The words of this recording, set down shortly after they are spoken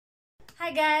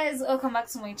Hi guys, welcome back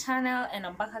to my channel, and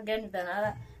I'm back again with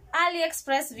another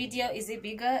Aliexpress video. Is it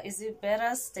bigger? Is it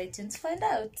better? Stay tuned to find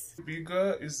out.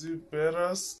 Bigger? Is it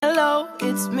better? Hello,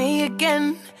 it's me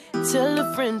again. Tell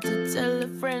a friend to tell a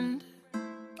friend.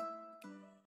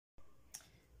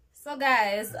 So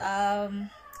guys, I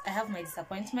have my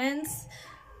disappointments.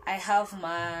 I have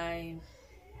my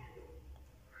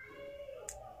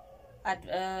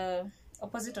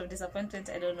opposite of disappointment,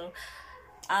 I don't know.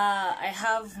 I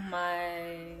have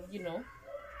my,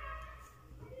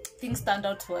 things turned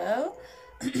out well.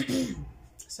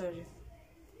 Sorry,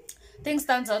 things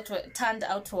turned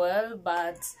out well,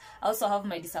 but I also have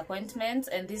my disappointments,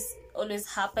 and this always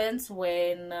happens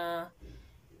when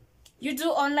you do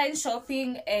online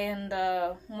shopping, and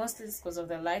mostly it's because of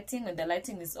the lighting. When the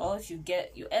lighting is off, you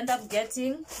end up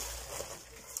getting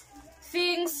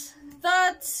things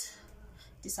that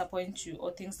disappoint you,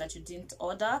 or things that you didn't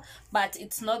order, but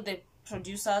it's not the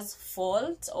producer's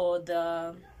fault or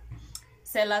the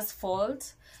seller's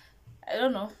fault. I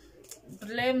don't know,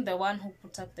 blame the one who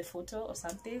put up the photo or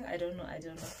something. I don't know.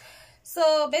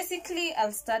 So basically,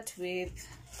 I'll start with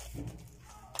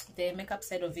the makeup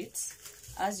side of it.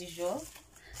 As usual,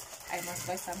 I must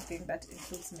buy something that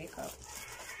includes makeup.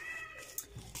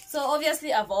 So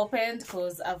obviously I've opened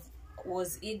because I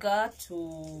was eager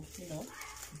to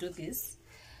do this.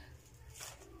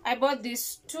 I bought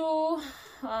these two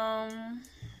eye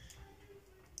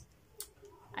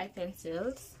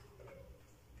pencils.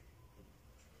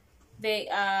 They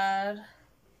are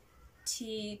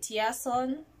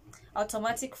Tiason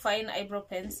automatic fine eyebrow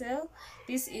pencil.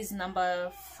 This is number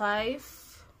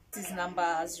 5. This is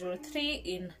number 03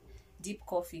 in deep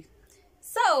coffee.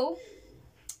 So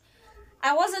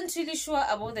I wasn't really sure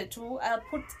about the two. I'll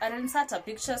insert a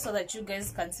picture so that you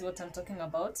guys can see what I'm talking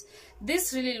about.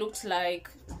 This really looked like,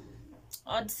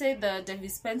 I'd say, the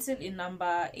Davis pencil in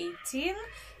number 18,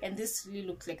 and this really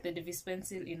looked like the Davis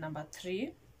pencil in number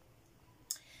 3.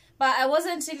 But I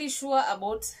wasn't really sure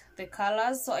about the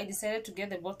colors, so I decided to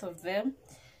get the both of them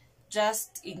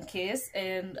just in case.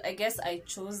 And I guess I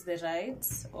chose the right,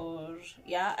 or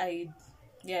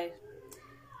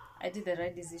I did the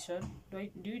right decision. Do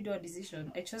you do a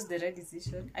decision? I chose the right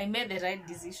decision. I made the right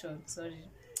decision. Sorry,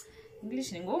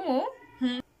 English ni ngumu.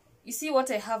 You see what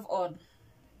I have on?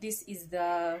 This is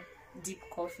the deep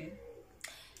coffee,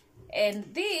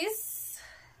 and this,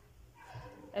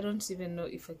 I don't even know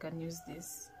if I can use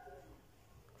this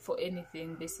for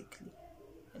anything. Basically,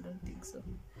 I don't think so,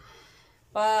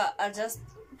 but I just,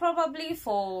 probably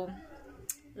for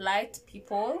light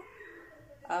people,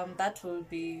 that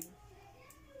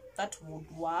would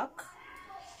work.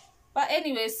 But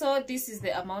anyway, so this is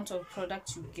the amount of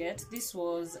product you get. This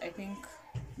was, I think,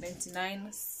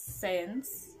 99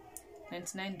 cents,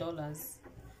 $99,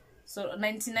 so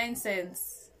 99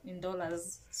 cents in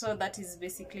dollars, so that is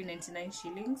basically 99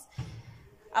 shillings.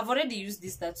 I've already used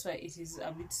this, that's why it is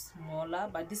a bit smaller,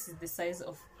 but this is the size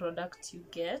of product you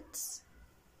get.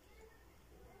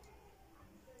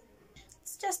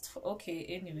 It's just okay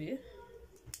anyway.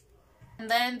 And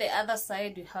then the other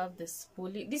side, we have the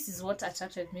spoolie. This is what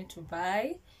attracted me to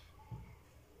buy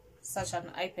such an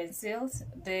eye pencil,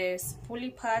 the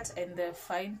spoolie part and the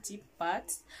fine tip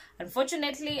part.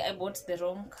 Unfortunately, I bought the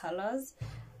wrong colors.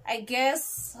 I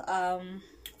guess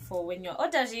for when you're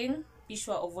ordering, be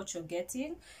sure of what you're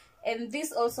getting. And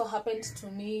this also happened to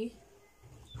me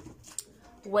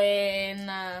when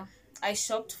I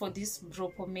shopped for this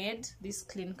brow pomade, this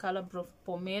clean color brow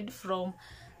pomade from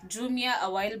Jumia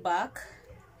a while back.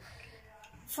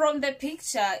 From the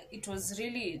picture, it was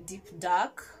really deep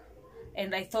dark,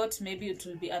 and I thought maybe it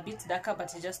will be a bit darker,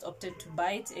 but I just opted to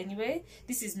buy it anyway.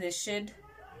 This is in the shade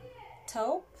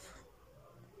taupe,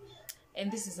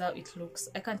 and this is how it looks.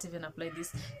 I can't even apply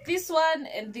this. This one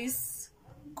and this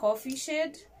coffee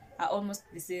shade are almost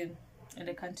the same, and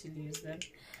I can't really use them.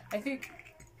 I think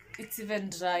it's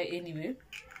even dry anyway,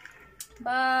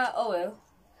 but oh well,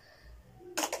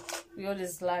 we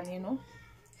always learn,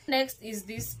 Next is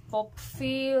this Pop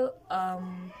Feel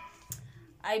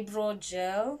eyebrow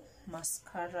gel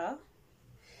mascara.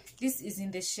 This is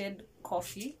in the shade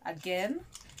coffee. Again,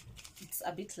 it's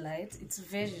a bit light. It's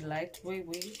very light, way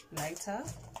lighter.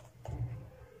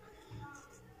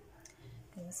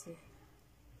 Let me see.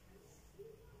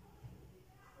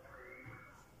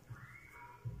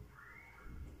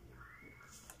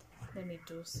 Let me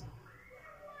do so.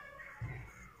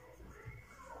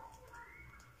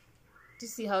 To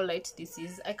see how light this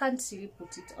is. I can't really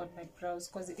put it on my brows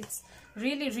because it's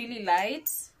really light,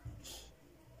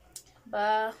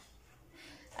 but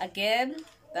again,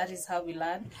 that is how we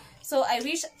learn. So I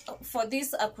wish for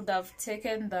this I could have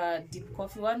taken the deep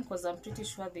coffee one, because I'm pretty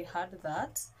sure they had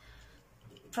that.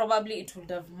 Probably it would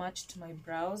have matched my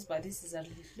brows, but this is a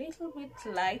little bit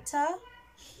lighter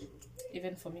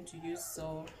even for me to use,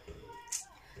 so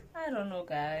I don't know,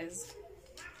 guys.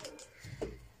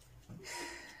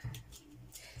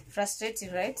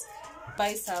 Frustrating, right?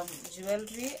 Buy some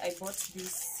jewelry. I bought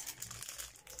this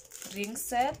ring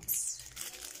set.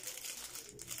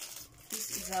 This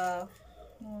is a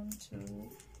 1, 2, 3,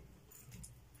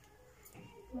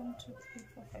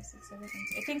 4, 5, 6, 7, 8,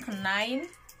 I think 9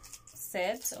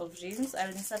 set of rings.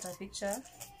 I'll insert a picture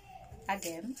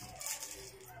again.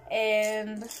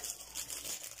 And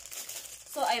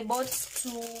so I bought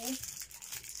two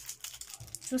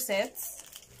sets.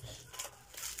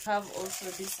 Have also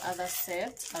this other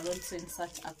set. I'll also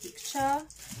insert a picture.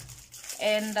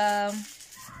 And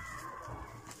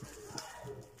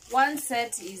one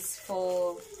set is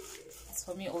for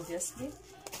me, obviously,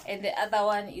 and the other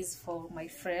one is for my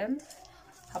friend.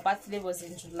 Her birthday was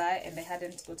in July and I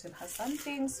hadn't gotten her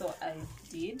something, so I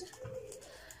did.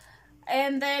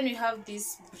 And then we have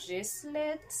this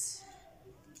bracelet.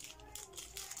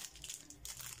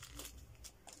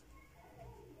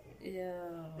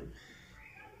 Yeah,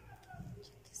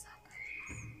 it's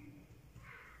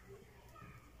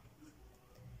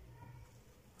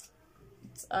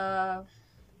a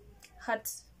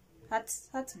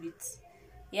heartbeat.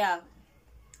 Yeah,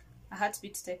 a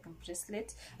heartbeat type of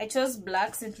bracelet. I chose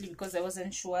black simply because I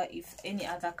wasn't sure if any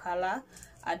other color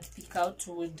I'd pick out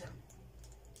would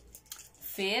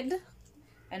fade,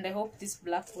 and I hope this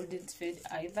black wouldn't fade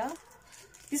either.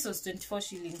 This was 24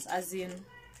 shillings, as in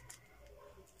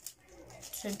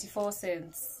 24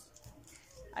 cents.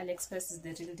 Aliexpress is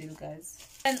the real deal, guys.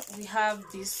 And we have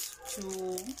these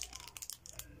two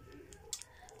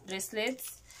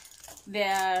bracelets. They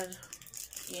are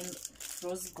in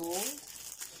rose gold,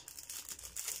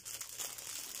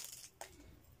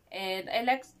 and I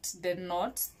liked the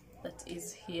knot that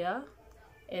is here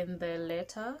and the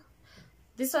letter.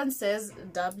 This one says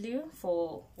W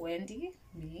for Wendy,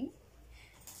 me.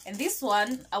 And this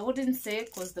one I wouldn't say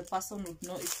because the person would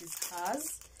know it is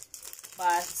hers,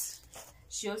 but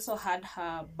she also had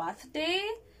her birthday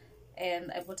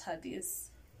and I bought her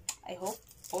this. I hope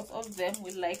both of them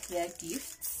will like their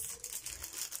gifts.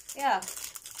 Yeah,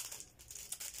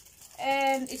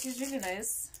 and it is really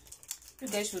nice. You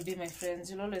guys should be my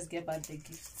friends. You'll always get birthday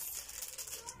gifts.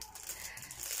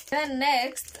 Then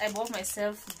next I bought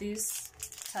myself these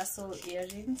tassel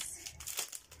earrings.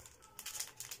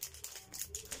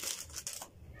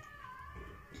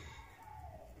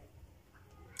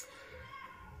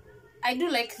 I do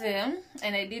like them,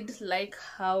 and I did like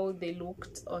how they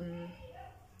looked on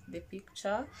the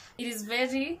picture. It is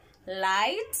very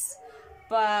light,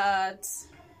 but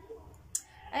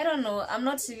I don't know, I'm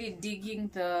not really digging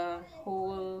the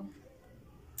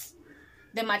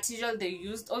material they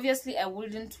used. Obviously I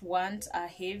wouldn't want a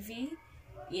heavy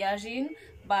earring,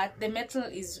 but the metal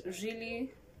is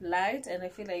really light and I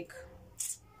feel like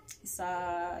it's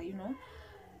you know,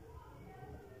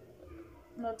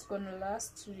 not gonna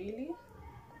last really,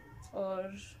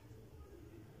 or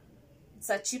it's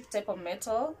a cheap type of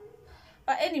metal.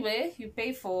 But anyway, you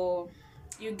get for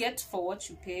what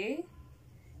you pay.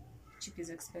 Cheap is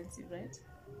expensive, right?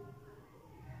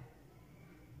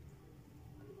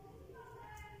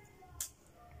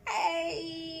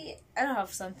 I don't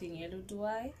have something yellow, do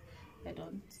I? I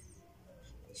don't.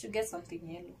 Should get something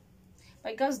yellow.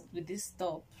 But it goes with this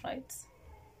top, right?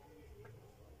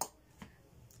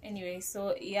 Anyway,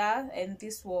 so yeah, and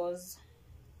this was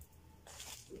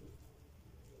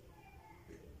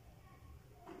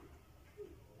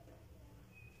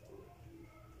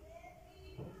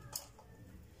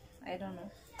I don't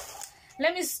know.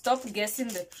 Let me stop guessing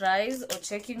the price or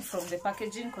checking from the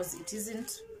packaging because it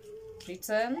isn't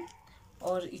written,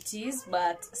 or it is,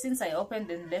 but since I opened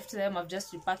and left them, I've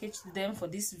just repackaged them for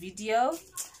this video.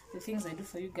 The things I do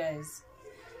for you guys,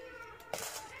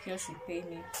 you should pay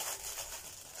me.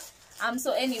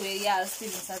 So anyway, yeah, I'll still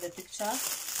insert the picture.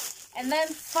 And then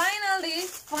finally,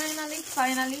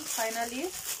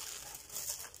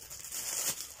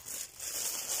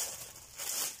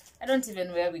 I don't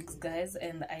even wear wigs, guys,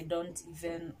 and I don't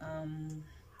even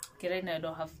okay, right now I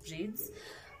don't have braids,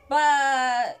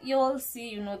 but you'll see,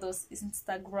 you know, those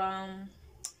Instagram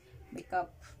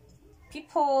makeup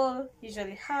people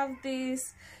usually have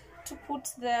this to put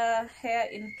their hair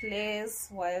in place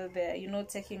while they're, you know,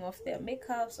 taking off their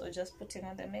makeups or just putting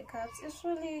on their makeups. It's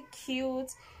really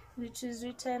cute, which is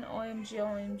written OMG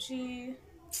OMG.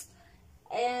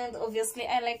 and obviously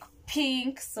I like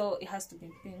pink, so it has to be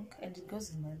pink, and it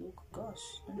goes in my look. Gosh,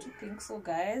 don't you think so,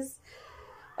 guys?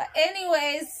 But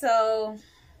anyways, so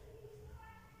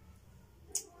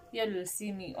you will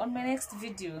see me on my next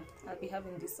video. I'll be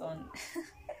having this on.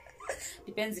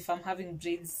 Depends if I'm having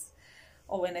braids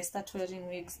or when I start wearing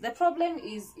wigs. The problem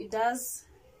is it does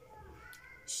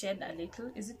shed a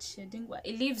little. Is it shedding? Well,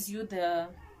 it leaves you the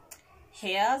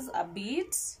hairs a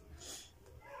bit.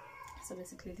 So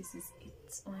basically this is it.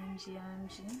 OMG.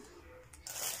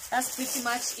 That's pretty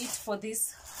much it for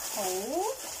this haul.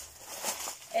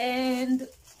 And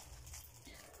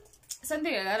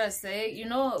something I gotta say, you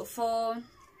know, for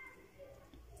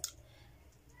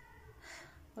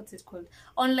what's it called,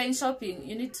 online shopping,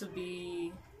 you need to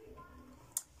be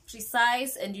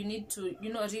precise, and you need to,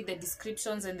 you know, read the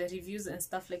descriptions and the reviews and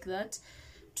stuff like that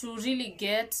to really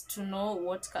get to know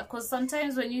what, because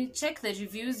sometimes when you check the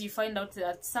reviews, you find out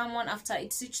that someone, after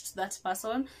it reached that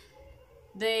person,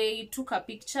 they took a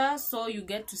picture, so you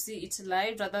get to see it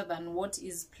live rather than what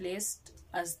is placed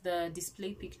as the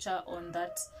display picture on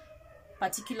that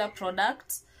particular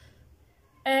product.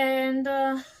 And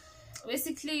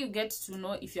basically you get to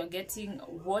know if you're getting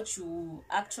what you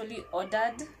actually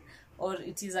ordered, or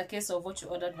it is a case of what you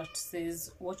ordered but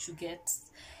says what you get.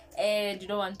 And you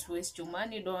don't want to waste your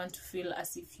money, you don't want to feel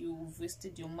as if you've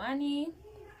wasted your money,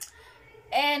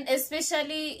 and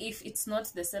especially if it's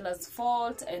not the seller's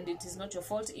fault and it is not your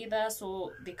fault either,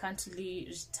 so they can't really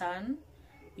return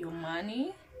your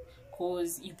money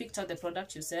because you picked out the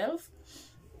product yourself.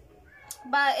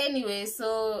 But anyway,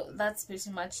 so that's pretty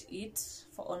much it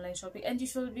for online shopping, and you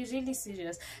should be really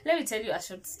serious. Let me tell you a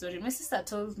short story. My sister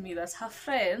told me that her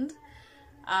friend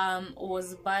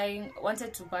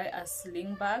wanted to buy a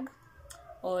sling bag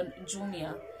on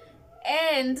Jumia,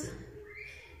 and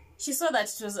she saw that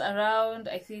it was around,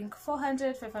 I think,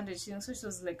 400-500 shillings. So she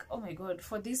was like, oh my god,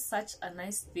 for this such a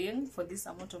nice thing, for this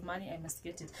amount of money, I must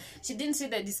get it. She didn't see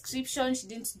the description, she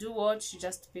didn't do what, she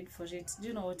just paid for it. Do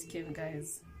you know what came,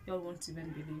 guys? Y'all won't even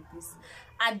believe this.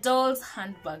 A doll's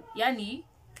handbag. Yani,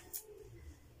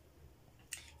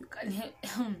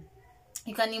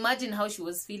 you can imagine how she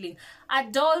was feeling. A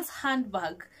doll's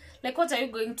handbag. Like, what are you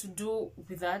going to do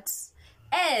with that?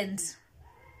 And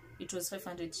it was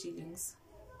 500 shillings.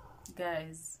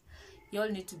 Guys, y'all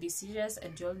need to be serious,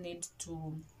 and y'all need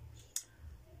to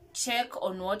check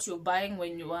on what you're buying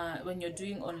when you're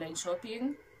doing online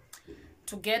shopping,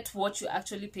 to get what you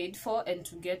actually paid for and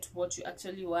to get what you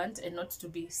actually want, and not to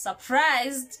be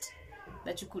surprised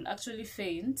that you could actually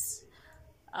faint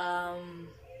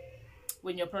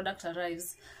when your product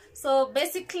arrives. So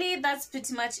basically that's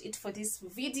pretty much it for this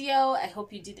video. I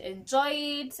hope you did enjoy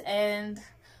it, and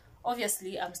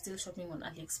obviously I'm still shopping on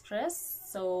Aliexpress,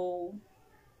 so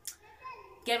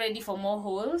get ready for more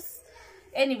hauls.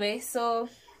 Anyway, so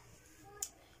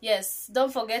yes,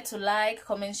 don't forget to like,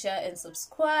 comment, share and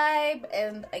subscribe,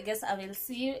 and I guess I will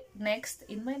see you next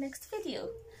in my next video.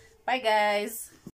 Bye guys.